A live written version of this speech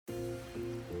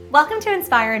Welcome to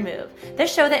Inspire and Move, the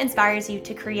show that inspires you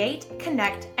to create,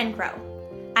 connect, and grow.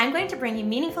 I'm going to bring you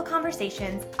meaningful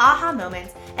conversations, aha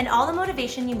moments, and all the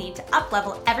motivation you need to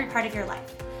up-level every part of your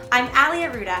life. I'm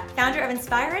Arruda, founder of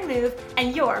Inspire and Move,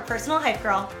 and your personal hype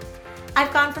girl.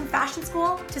 I've gone from fashion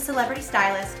school to celebrity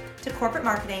stylist to corporate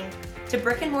marketing to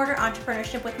brick and mortar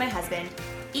entrepreneurship with my husband,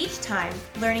 each time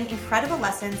learning incredible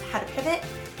lessons how to pivot,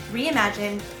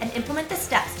 reimagine, and implement the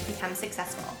steps to become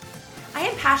successful. I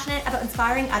am passionate about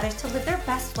inspiring others to live their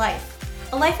best life,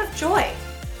 a life of joy.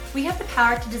 We have the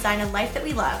power to design a life that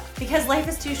we love because life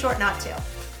is too short not to.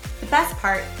 The best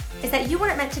part is that you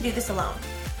weren't meant to do this alone.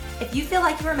 If you feel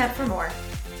like you were meant for more,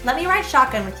 let me ride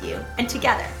shotgun with you, and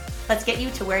together, let's get you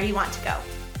to where you want to go.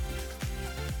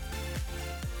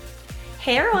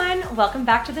 Hey everyone, welcome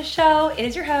back to the show. It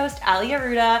is your host,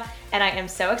 Arruda, and I am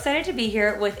so excited to be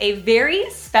here with a very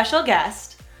special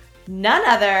guest, none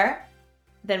other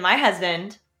than my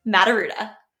husband, Matt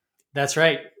Arruda. That's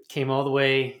right. Came all the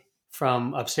way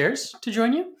from upstairs to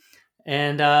join you.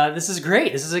 And this is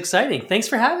great. This is exciting. Thanks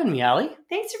for having me, Allie.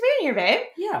 Thanks for being here, babe.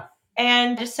 Yeah.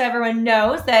 And just so everyone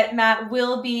knows that Matt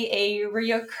will be a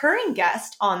reoccurring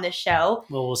guest on this show.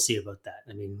 Well, we'll see about that.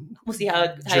 I mean, we'll see how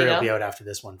jury you go. will be out after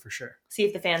this one for sure. See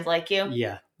if the fans like you.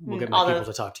 Yeah. We'll get my people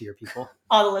to talk to your people.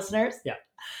 All the listeners. Yeah.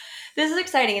 This is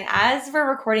exciting. And as we're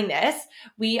recording this,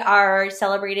 we are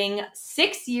celebrating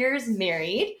 6 years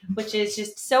married, which is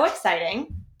just so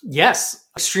exciting. Yes.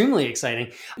 Extremely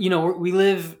exciting. You know, we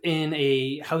live in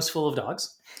a house full of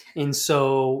dogs. And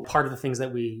so part of the things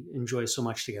that we enjoy so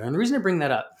much together, and the reason I bring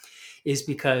that up is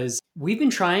because we've been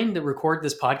trying to record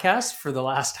this podcast for the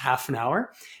last half an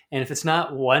hour. And if it's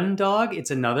not one dog,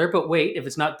 it's another. But wait, if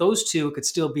it's not those two, it could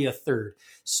still be a third.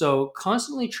 So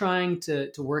constantly trying to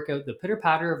work out the pitter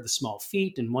patter of the small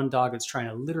feet and one dog that's trying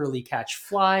to literally catch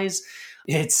flies.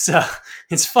 It's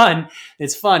fun.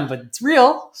 It's fun, but it's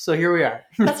real. So here we are.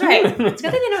 That's right. It's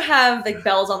good that they don't have like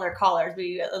bells on their collars.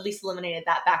 We at least eliminated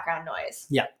that background noise.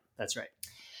 Yeah, that's right.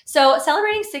 So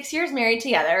celebrating 6 years married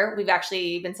together, we've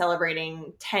actually been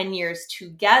celebrating 10 years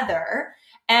together.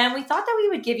 And we thought that we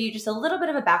would give you just a little bit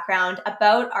of a background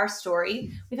about our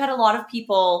story. We've had a lot of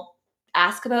people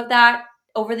ask about that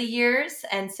over the years.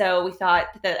 And so we thought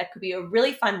that it could be a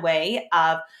really fun way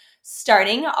of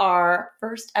starting our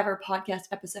first ever podcast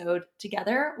episode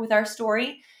together with our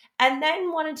story. And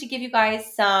then wanted to give you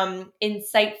guys some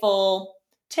insightful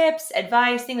tips,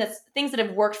 advice, things that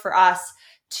have worked for us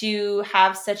to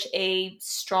have such a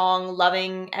strong,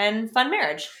 loving, and fun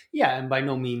marriage. Yeah, and by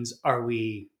no means are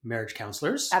we marriage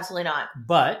counselors. Absolutely not.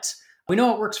 But we know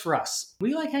what works for us.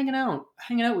 We like hanging out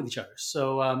with each other.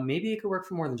 So maybe it could work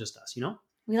for more than just us, you know?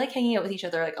 We like hanging out with each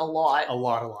other like a lot. A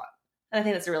lot. And I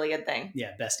think that's a really good thing.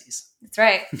 Yeah, besties. That's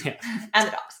right. Yeah. And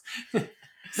the dogs.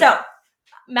 So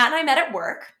Matt and I met at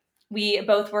work. We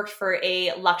both worked for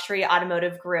a luxury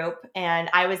automotive group, and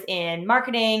I was in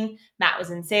marketing. Matt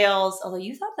was in sales, although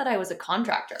you thought that I was a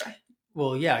contractor.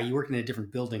 Well, yeah, you work in a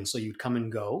different building, so you'd come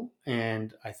and go.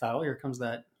 And I thought, oh, here comes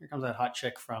that hot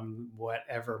chick from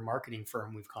whatever marketing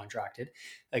firm we've contracted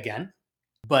again.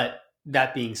 But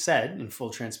that being said, in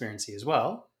full transparency as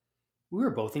well, we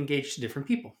were both engaged to different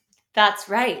people. That's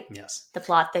right. Yes. The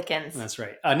plot thickens. That's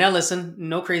right. Now listen,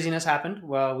 no craziness happened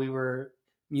while we were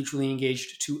mutually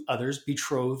engaged to others,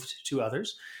 betrothed to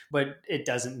others. But it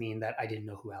doesn't mean that I didn't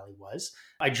know who Allie was.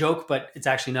 I joke, but it's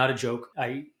actually not a joke.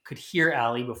 I could hear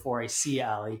Allie before I see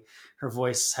Allie. Her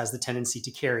voice has the tendency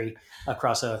to carry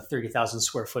across a 30,000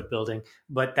 square foot building.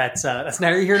 But that's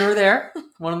neither here nor there.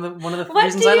 One of the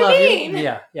reasons I love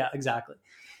you. Yeah, exactly.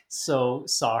 So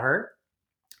saw her.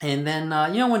 And then,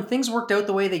 when things worked out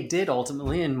the way they did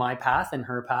ultimately in my path and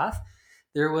her path,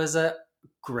 there was a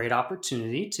great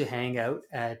opportunity to hang out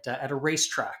at a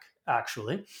racetrack,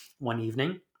 actually, one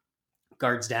evening,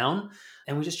 guards down,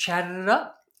 and we just chatted it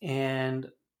up. And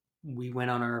we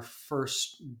went on our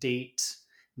first date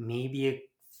maybe a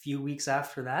few weeks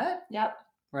after that. Yep.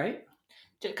 Right?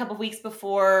 A couple of weeks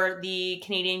before the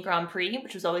Canadian Grand Prix,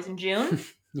 which was always in June.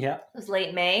 Yeah. It was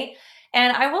late May.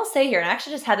 And I will say here, and I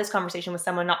actually just had this conversation with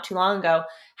someone not too long ago,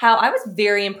 how I was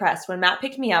very impressed when Matt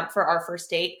picked me up for our first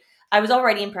date. I was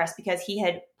already impressed because he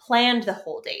had planned the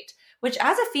whole date, which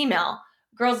as a female,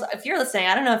 girls, if you're listening,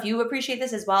 I don't know if you appreciate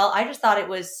this as well. I just thought it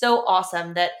was so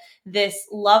awesome that this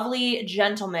lovely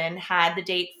gentleman had the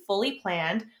date fully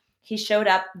planned. He showed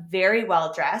up very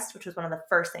well dressed, which was one of the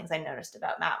first things I noticed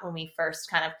about Matt when we first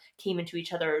kind of came into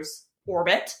each other's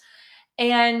orbit,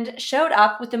 and showed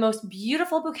up with the most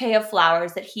beautiful bouquet of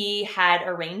flowers that he had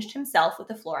arranged himself with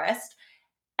the florist.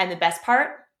 And the best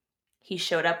part, he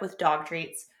showed up with dog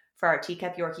treats for our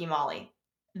teacup Yorkie Molly.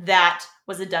 that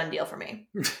was a done deal for me.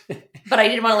 But I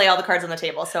didn't want to lay all the cards on the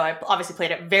table. So I obviously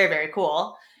played it very, very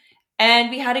cool. And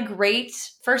we had a great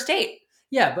first date.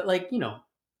 Yeah, but like,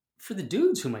 for the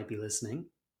dudes who might be listening,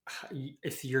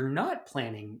 if you're not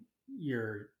planning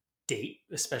your date,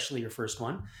 especially your first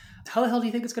one, how the hell do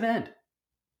you think it's going to end?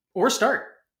 Or start?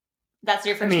 That's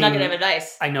your first nugget of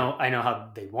advice. I know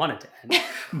how they want it to end.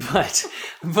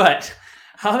 but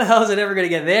how the hell is it ever going to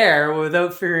get there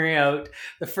without figuring out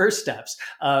the first steps?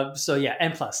 So yeah,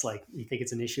 and plus, like, you think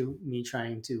it's an issue, me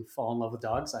trying to fall in love with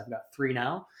dogs? I've got 3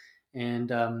 now, and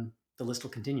the list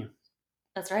will continue.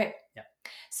 That's right. Yeah.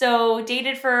 So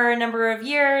dated for a number of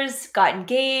years, got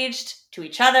engaged to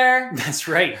each other. That's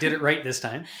right. Did it right this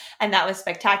time. And that was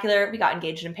spectacular. We got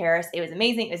engaged in Paris. It was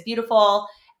amazing. It was beautiful.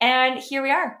 And here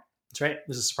we are. That's right. It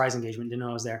was a surprise engagement. Didn't know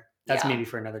I was there. That's maybe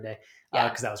for another day.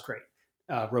 Because that was great.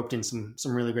 Roped in some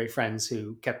really great friends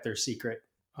who kept their secret,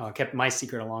 kept my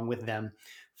secret along with them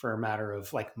for a matter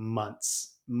of like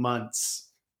months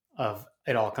of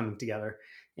it all coming together.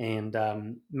 And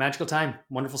magical time,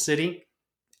 wonderful city.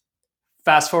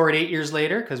 Fast forward 8 years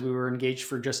later, because we were engaged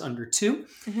for just under 2.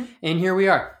 Mm-hmm. And here we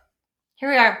are.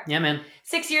 Yeah, man.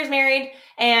 6 years married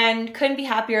and couldn't be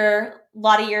happier. A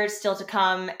lot of years still to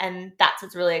come. And that's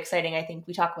what's really exciting. I think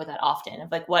we talk about that often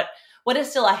of like what is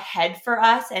still ahead for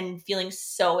us and feeling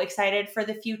so excited for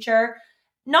the future.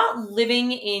 Not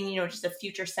living in, just a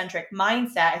future centric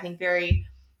mindset. I think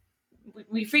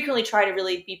we frequently try to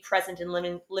really be present and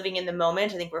living in the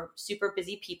moment. I think we're super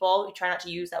busy people. We try not to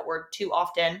use that word too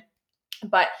often,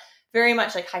 but very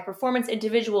much like high performance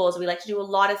individuals. We like to do a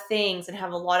lot of things and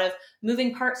have a lot of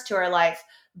moving parts to our life.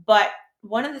 But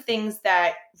one of the things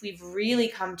that we've really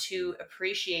come to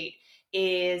appreciate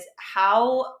is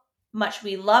how much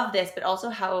we love this, but also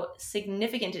how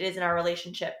significant it is in our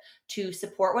relationship to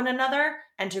support one another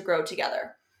and to grow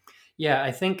together. Yeah,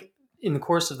 I think in the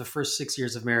course of the first 6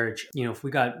 years of marriage, if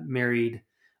we got married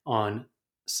on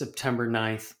September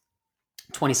 9th,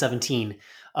 2017,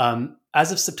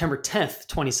 as of September 10th,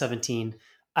 2017,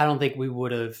 I don't think we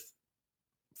would have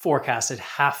forecasted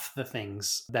half the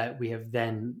things that we have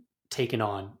then taken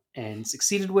on and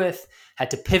succeeded with,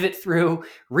 had to pivot through,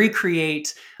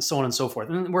 recreate, so on and so forth.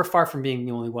 And we're far from being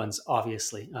the only ones,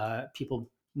 obviously. People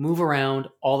move around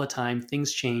all the time.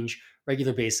 Things change,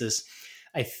 regular basis.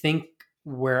 I think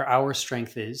where our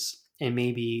strength is, and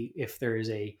maybe if there is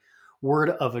a word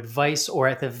of advice or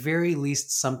at the very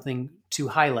least something to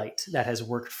highlight that has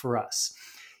worked for us,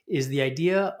 is the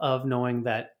idea of knowing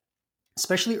that,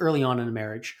 especially early on in a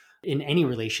marriage, in any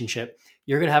relationship,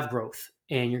 you're going to have growth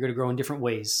and you're going to grow in different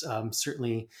ways,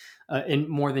 certainly in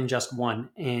more than just one,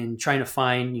 and trying to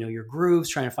find, your grooves,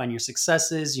 trying to find your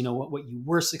successes, what you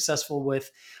were successful with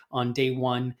on day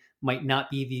one might not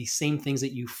be the same things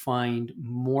that you find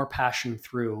more passion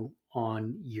through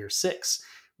on year 6.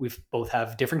 We've both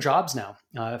have different jobs now.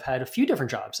 I've had a few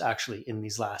different jobs actually in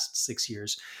these last 6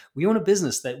 years. We own a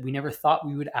business that we never thought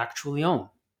we would actually own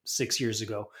 6 years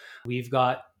ago. We've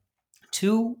got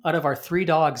 2 out of our 3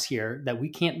 dogs here that we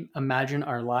can't imagine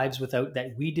our lives without,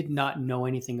 that we did not know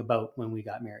anything about when we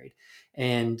got married.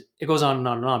 And it goes on and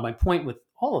on and on. My point with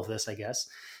all of this, I guess,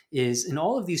 is in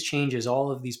all of these changes,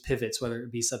 all of these pivots, whether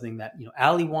it be something that,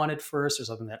 Allie wanted first or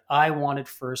something that I wanted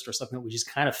first or something that we just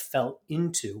kind of fell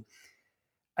into,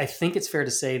 I think it's fair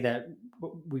to say that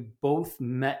what we both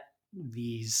met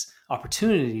these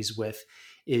opportunities with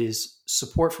is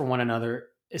support for one another,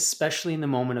 especially in the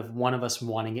moment of one of us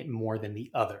wanting it more than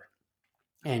the other.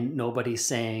 And nobody's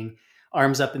saying,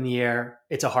 arms up in the air,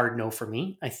 it's a hard no for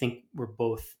me. I think we're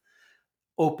both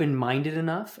open-minded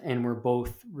enough and we're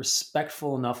both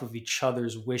respectful enough of each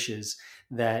other's wishes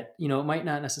that, it might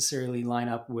not necessarily line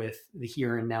up with the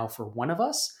here and now for one of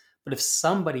us, but if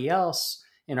somebody else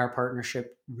in our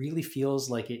partnership really feels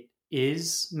like it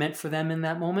is meant for them in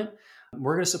that moment,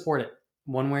 we're going to support it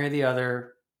one way or the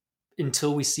other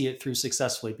until we see it through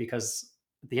successfully. Because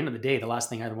at the end of the day, the last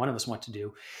thing either one of us want to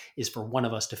do is for one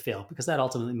of us to fail, because that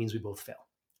ultimately means we both fail.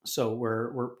 So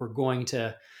we're going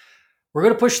to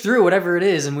push through whatever it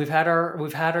is. And we've had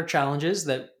our challenges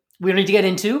that we don't need to get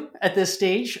into at this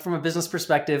stage from a business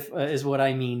perspective, is what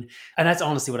I mean. And that's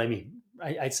honestly what I mean.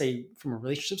 I'd say from a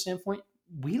relationship standpoint,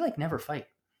 we never fight.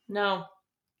 No.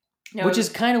 Which is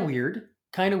kind of weird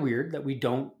that we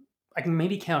don't. I can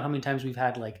maybe count how many times we've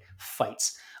had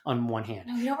fights on one hand.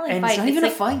 No, we don't really and fight. It's not even a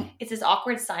fight. It's this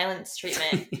awkward silence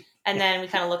treatment. And then we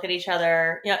kind of look at each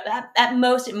other, at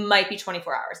most it might be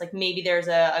 24 hours. Maybe there's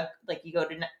you go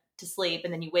to sleep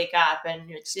and then you wake up and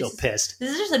you're still pissed.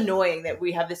 This is just annoying that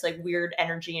we have this weird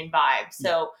energy and vibe.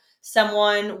 So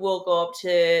someone will go up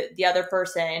to the other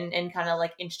person and kind of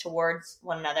like inch towards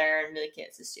one another and be like, yeah,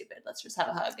 this is stupid. Let's just have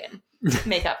a hug and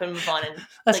make up and move on. And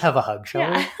Let's like, have a hug,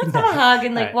 shall we? Let's have a hug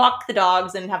and like Right. walk the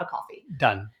dogs and have a coffee.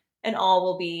 Done. And all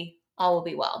will be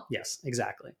well. Yes,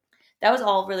 exactly. That was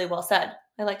all really well said.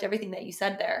 I liked everything that you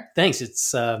said there. Thanks.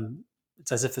 It's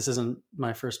as if this isn't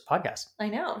my first podcast. I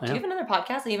know. Do you have another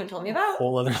podcast that you haven't told me about?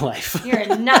 Whole other life. You're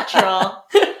a natural.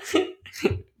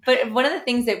 But one of the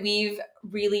things that we've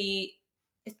really,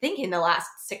 I think in the last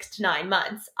 6 to 9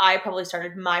 months, I probably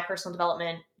started my personal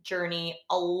development journey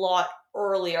a lot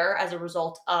earlier as a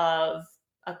result of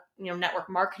a network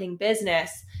marketing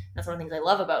business. That's one of the things I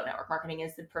love about network marketing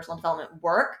is the personal development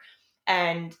work.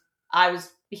 And I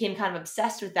became kind of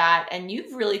obsessed with that. And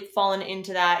you've really fallen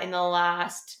into that in the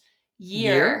last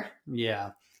year.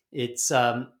 Yeah. It's,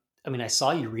 I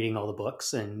saw you reading all the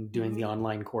books and doing the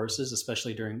online courses,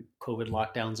 especially during COVID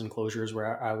lockdowns and closures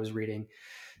where I was reading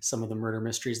some of the murder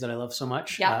mysteries that I love so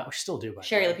much. Yeah. I still do.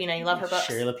 Sherry Lapina, you love her books.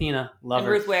 Sherry Lapina, love and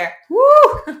her. Ruth Ware. Woo!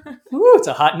 Woo! It's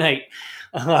a hot night.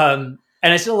 And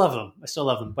I still love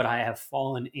them. But I have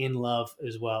fallen in love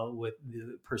as well with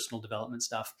the personal development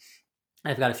stuff.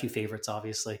 I've got a few favorites,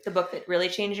 obviously. The book that really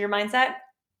changed your mindset?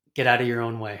 Get Out of Your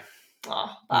Own Way.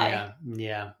 Oh, bye.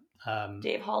 Yeah.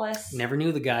 Dave Hollis. Never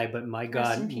knew the guy, but my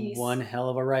God, one hell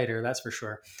of a writer, that's for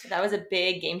sure. That was a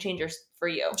big game changer for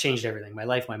you. Changed everything. My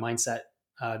life, my mindset,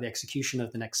 the execution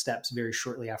of the next steps very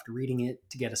shortly after reading it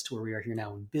to get us to where we are here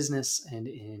now in business and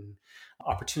in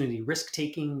opportunity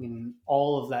risk-taking and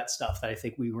all of that stuff that I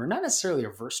think we were not necessarily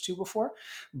averse to before,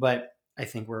 but I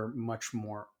think we're much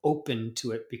more open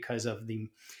to it because of the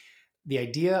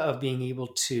idea of being able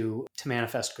to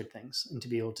manifest good things and to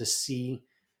be able to see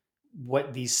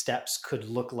what these steps could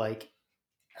look like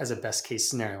as a best case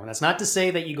scenario. And that's not to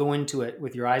say that you go into it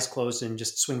with your eyes closed and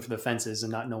just swing for the fences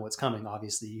and not know what's coming.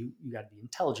 Obviously, you got to be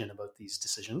intelligent about these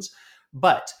decisions.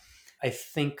 But I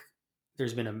think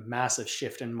there's been a massive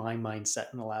shift in my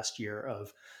mindset in the last year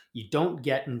of you don't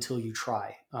get until you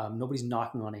try. Nobody's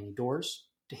knocking on any doors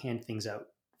to hand things out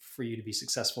for you to be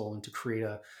successful and to create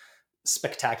a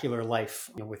spectacular life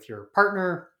with your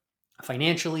partner,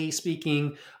 financially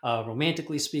speaking,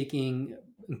 romantically speaking,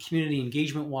 and community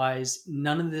engagement wise.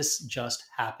 None of this just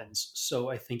happens. So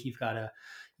I think you got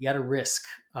to risk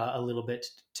a little bit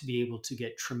to be able to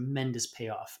get tremendous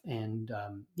payoff. And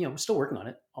we're still working on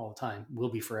it all the time. Will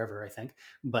be forever, I think.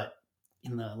 But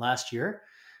in the last year,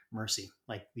 mercy,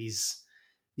 like these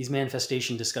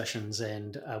manifestation discussions,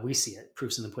 and we see it,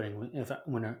 proofs in the pudding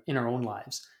when in our own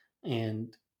lives,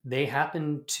 and they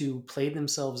happen to play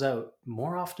themselves out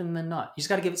more often than not. You just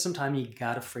got to give it some time. You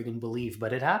got to friggin' believe,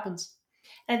 but it happens.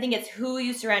 And I think it's who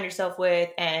you surround yourself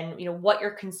with and, what you're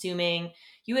consuming.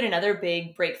 You had another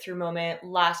big breakthrough moment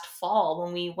last fall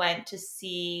when we went to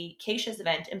see Keisha's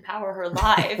event, Empower Her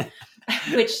Live,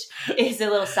 which is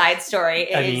a little side story.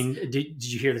 Did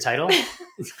you hear the title?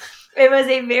 It was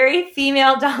a very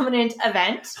female dominant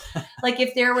event. Like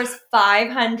if there was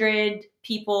 500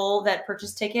 people that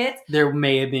purchased tickets, there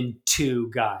may have been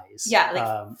 2 guys. Yeah,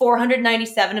 like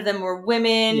 497 of them were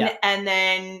women, yeah. And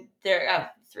then there are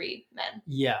 3 men.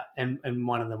 Yeah, and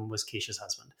one of them was Keisha's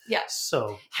husband. Yeah.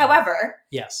 So, however,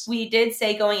 yes, we did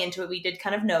say going into it, we did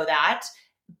kind of know that,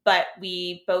 but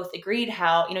we both agreed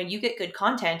how you get good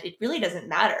content. It really doesn't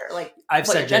matter. Like I've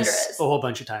what said your gender this is. a whole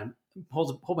bunch of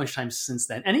times since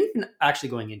then, and even actually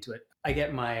going into it, I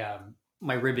get my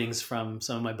my ribbings from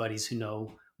some of my buddies who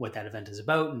know what that event is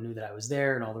about and knew that I was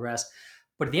there and all the rest.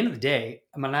 But at the end of the day,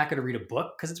 I'm not going to read a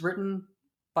book because it's written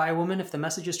by a woman if the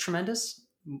message is tremendous.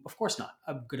 Of course not.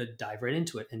 I'm going to dive right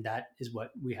into it. And that is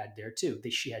what we had there too.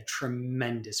 She had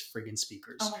tremendous friggin'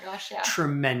 speakers. Oh my gosh, yeah.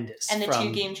 Tremendous. And the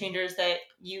 2 game changers that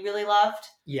you really loved?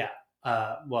 Yeah.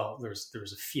 Well, there's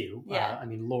a few. Yeah.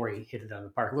 Lori hit it out of the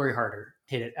park. Lori Harder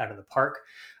hit it out of the park.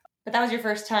 But that was your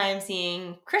first time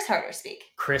seeing Chris Harder speak.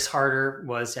 Chris Harder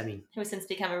was, who has since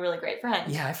become a really great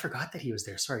friend. Yeah, I forgot that he was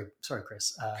there. Sorry,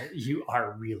 Chris. You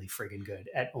are really friggin' good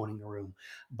at owning the room.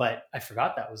 But I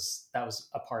forgot that was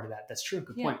a part of that. That's true.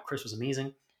 Good point. Chris was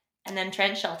amazing. And then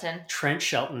Trent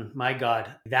Shelton. My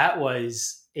God. That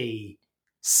was a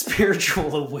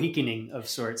spiritual awakening of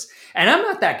sorts. And I'm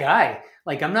not that guy.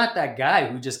 Like, I'm not that guy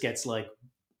who just gets like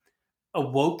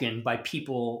awoken by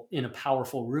people in a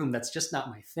powerful room. That's just not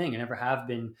my thing. I never have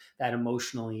been that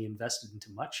emotionally invested into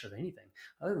much of anything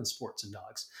other than sports and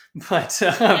dogs. But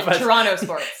Toronto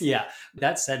sports. Yeah.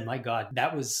 That said, my God,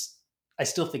 I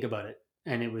still think about it,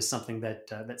 and it was something that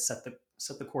set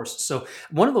the course. So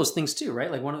one of those things too, right?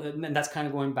 Like and that's kind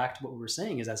of going back to what we were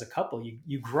saying is as a couple,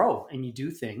 you grow and you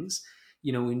do things,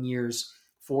 in years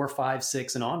 4, 5,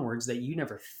 6, and onwards that you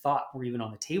never thought were even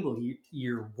on the table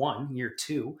year 1, year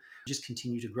 2, just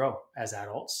continue to grow as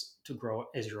adults, to grow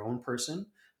as your own person.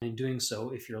 And in doing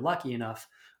so, if you're lucky enough,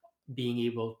 being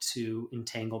able to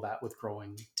entangle that with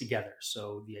growing together.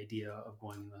 So the idea of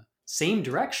going in the same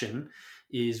direction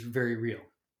is very real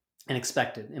and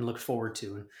expected and looked forward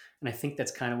to. And I think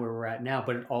that's kind of where we're at now.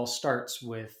 But it all starts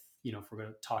with, if we're going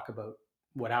to talk about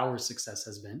what our success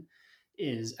has been,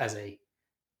 is as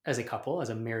a couple, as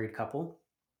a married couple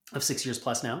of 6 years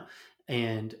plus now,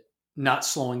 and not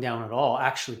slowing down at all,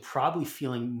 actually probably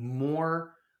feeling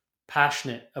more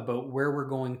passionate about where we're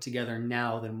going together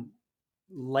now than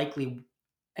likely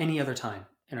any other time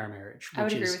in our marriage, which I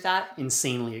would agree with that.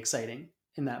 Insanely exciting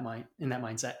in that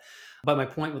mindset. But my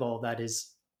point with all of that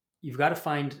is you've got to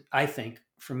find, I think,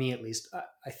 for me at least,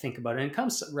 I think about it, and it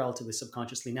comes relatively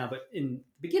subconsciously now, but in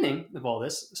the beginning of all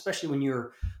this, especially when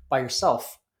you're by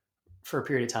yourself for a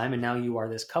period of time, and now you are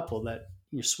this couple that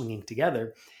you're swinging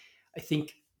together, I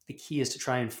think the key is to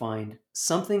try and find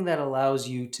something that allows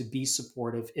you to be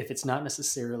supportive if it's not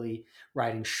necessarily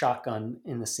riding shotgun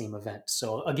in the same event.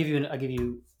 So I'll give you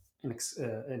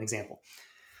an example.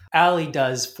 Allie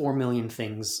does 4 million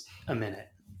things a minute.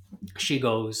 She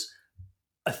goes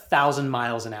 1,000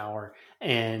 miles an hour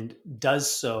and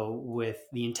does so with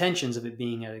the intentions of it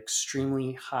being an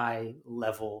extremely high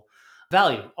level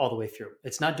value all the way through.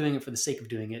 It's not doing it for the sake of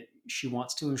doing it. She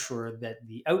wants to ensure that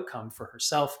the outcome for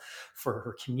herself, for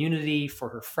her community, for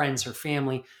her friends, her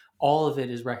family, all of it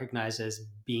is recognized as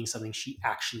being something she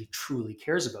actually truly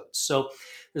cares about. So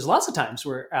there's lots of times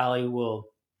where Allie will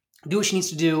do what she needs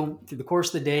to do through the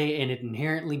course of the day, and it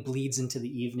inherently bleeds into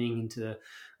the evening, into the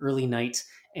early night.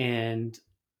 And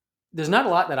there's not a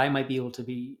lot that I might be able to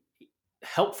be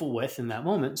helpful with in that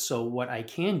moment. So what I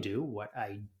can do, what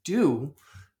I do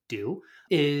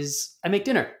is I make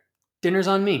dinner. Dinner's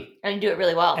on me. And you do it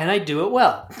really well. And I do it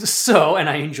well. So, and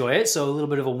I enjoy it. So a little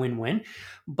bit of a win-win.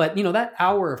 But that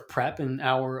hour of prep and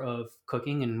hour of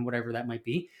cooking and whatever that might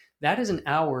be, that is an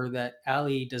hour that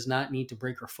Allie does not need to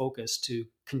break her focus to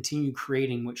continue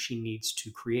creating what she needs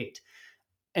to create.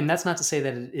 And that's not to say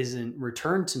that it isn't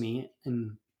returned to me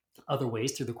in other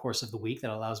ways through the course of the week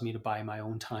that allows me to buy my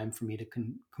own time for me to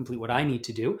complete what I need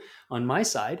to do on my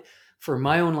side for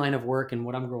my own line of work and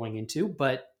what I'm growing into.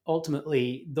 But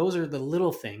ultimately, those are the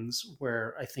little things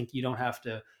where I think you don't have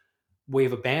to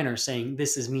wave a banner saying,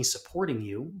 this is me supporting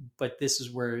you, but this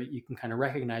is where you can kind of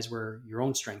recognize where your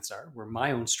own strengths are, where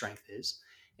my own strength is,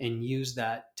 and use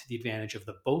that to the advantage of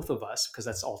the both of us, because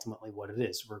that's ultimately what it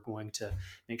is. We're going to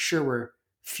make sure we're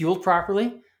fueled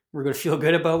properly. We're going to feel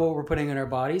good about what we're putting in our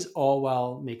bodies, all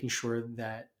while making sure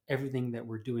that everything that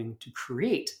we're doing to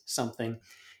create something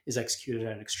is executed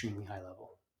at an extremely high level.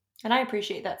 And I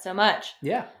appreciate that so much.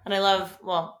 Yeah. And I love,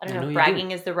 I don't know if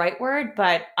bragging is the right word,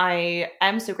 but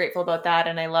I'm so grateful about that.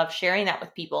 And I love sharing that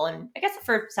with people. And I guess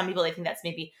for some people, they think that's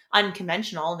maybe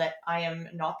unconventional, that I am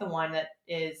not the one that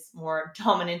is more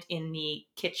dominant in the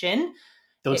kitchen.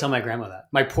 Don't tell my grandma that.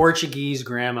 My Portuguese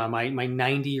grandma, my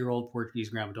 90-year-old Portuguese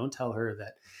grandma, don't tell her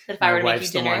that if I were to make you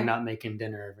wife's dinner, the one not making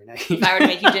dinner every night. If I were to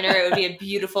make you dinner, it would be a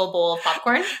beautiful bowl of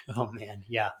popcorn. Oh man,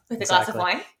 yeah. With a glass of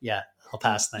wine. Yeah, I'll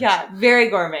pass. Thanks. Yeah,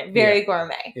 very gourmet,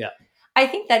 gourmet. Yeah. I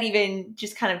think that even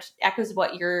just kind of echoes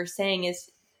what you're saying, is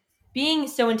being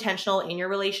so intentional in your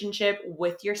relationship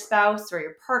with your spouse or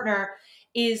your partner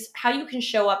is how you can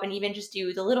show up and even just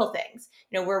do the little things.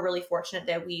 We're really fortunate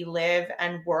that we live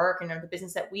and work, and the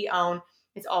business that we own,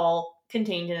 it's all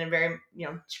contained in a very,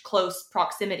 close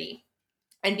proximity.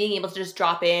 And being able to just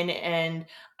drop in and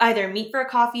either meet for a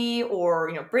coffee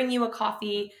or, bring you a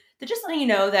coffee, to just letting you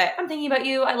know that I'm thinking about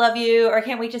you, I love you, or I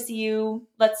can't wait to see you.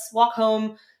 Let's walk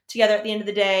home together at the end of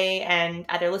the day and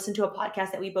either listen to a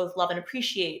podcast that we both love and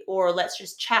appreciate, or let's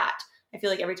just chat. I feel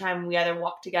like every time we either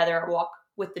walk together or walk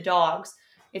with the dogs,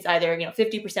 it's either,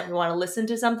 50% we want to listen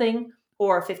to something,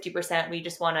 or 50% we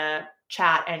just want to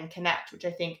chat and connect, which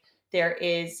I think there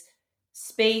is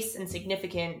space and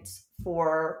significance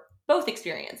for both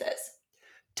experiences.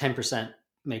 10%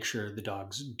 make sure the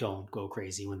dogs don't go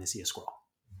crazy when they see a squirrel.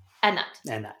 And that.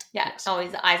 Yeah, yes.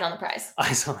 Always eyes on the prize.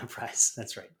 Eyes on the prize.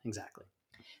 That's right. Exactly.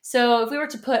 So if we were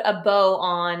to put a bow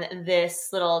on this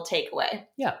little takeaway,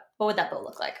 what would that bow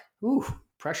look like? Ooh,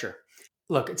 pressure.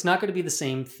 Look, it's not going to be the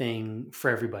same thing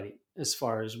for everybody as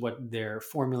far as what their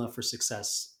formula for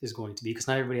success is going to be, because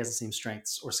not everybody has the same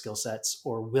strengths or skill sets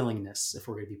or willingness, if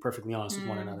we're going to be perfectly honest with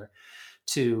one another,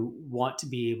 to want to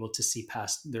be able to see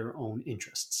past their own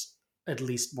interests, at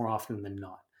least more often than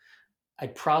not.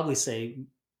 I'd probably say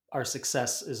our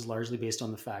success is largely based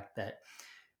on the fact that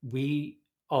we,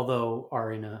 although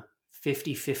are in a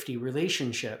 50-50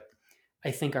 relationship,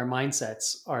 I think our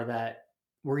mindsets are that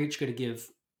we're each going to give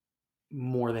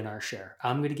more than our share.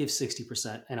 I'm going to give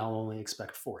 60% and I'll only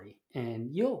expect 40.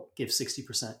 And you'll give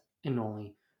 60% and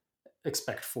only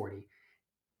expect 40.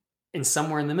 And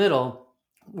somewhere in the middle,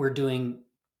 we're doing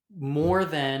more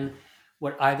than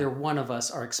what either one of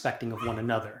us are expecting of one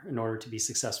another in order to be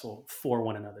successful for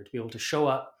one another, to be able to show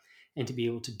up and to be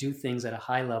able to do things at a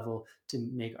high level to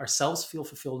make ourselves feel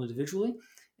fulfilled individually.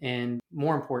 And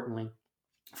more importantly,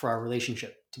 for our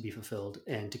relationship to be fulfilled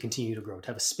and to continue to grow, to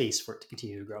have a space for it to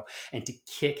continue to grow and to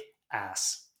kick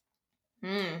ass.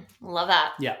 Love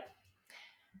that. Yeah.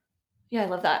 Yeah, I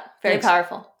love that. Very Thanks.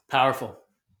 powerful. Powerful.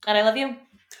 And I love you.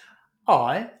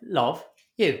 I love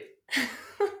you.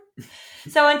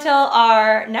 So until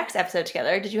our next episode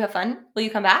together, did you have fun? Will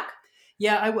you come back?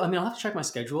 Yeah, I mean, I'll have to check my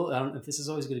schedule. I don't know if this is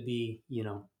always going to be,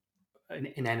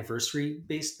 an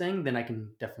anniversary-based thing, then I can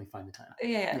definitely find the time.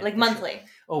 Yeah, like monthly. Sure.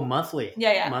 Oh, monthly.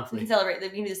 Yeah. Monthly. We can celebrate. We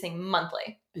can do this thing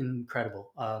monthly.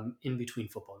 Incredible. In between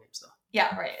football games, though.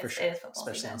 Yeah, right. For sure. It is football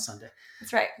Especially season. on Sunday.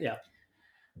 That's right. Yeah.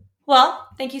 Well,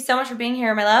 thank you so much for being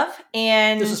here, my love.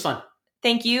 And this was fun.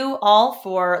 Thank you all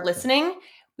for listening.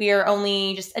 We are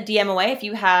only just a DM away.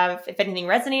 If anything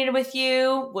resonated with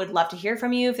you, would love to hear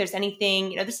from you. If there's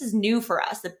anything, this is new for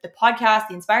us. The podcast,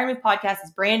 the Inspire Move podcast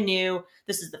is brand new.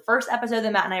 This is the first episode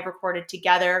that Matt and I have recorded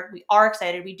together. We are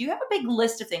excited. We do have a big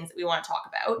list of things that we want to talk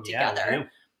about together.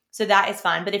 So that is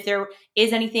fun. But if there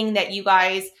is anything that you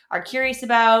guys are curious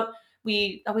about,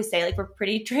 we always say we're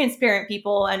pretty transparent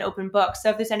people and open books. So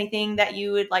if there's anything that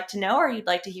you would like to know or you'd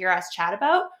like to hear us chat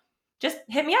about, just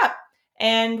hit me up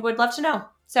and would love to know.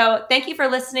 So thank you for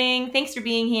listening. Thanks for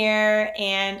being here.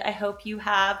 And I hope you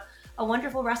have a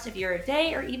wonderful rest of your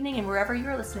day or evening and wherever you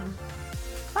are listening.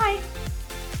 Bye.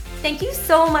 Thank you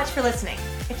so much for listening.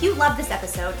 If you loved this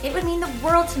episode, it would mean the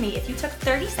world to me if you took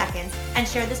 30 seconds and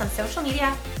shared this on social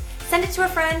media, send it to a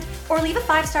friend, or leave a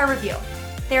 5-star review.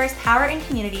 There is power in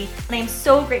community, and I am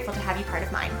so grateful to have you part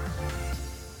of mine.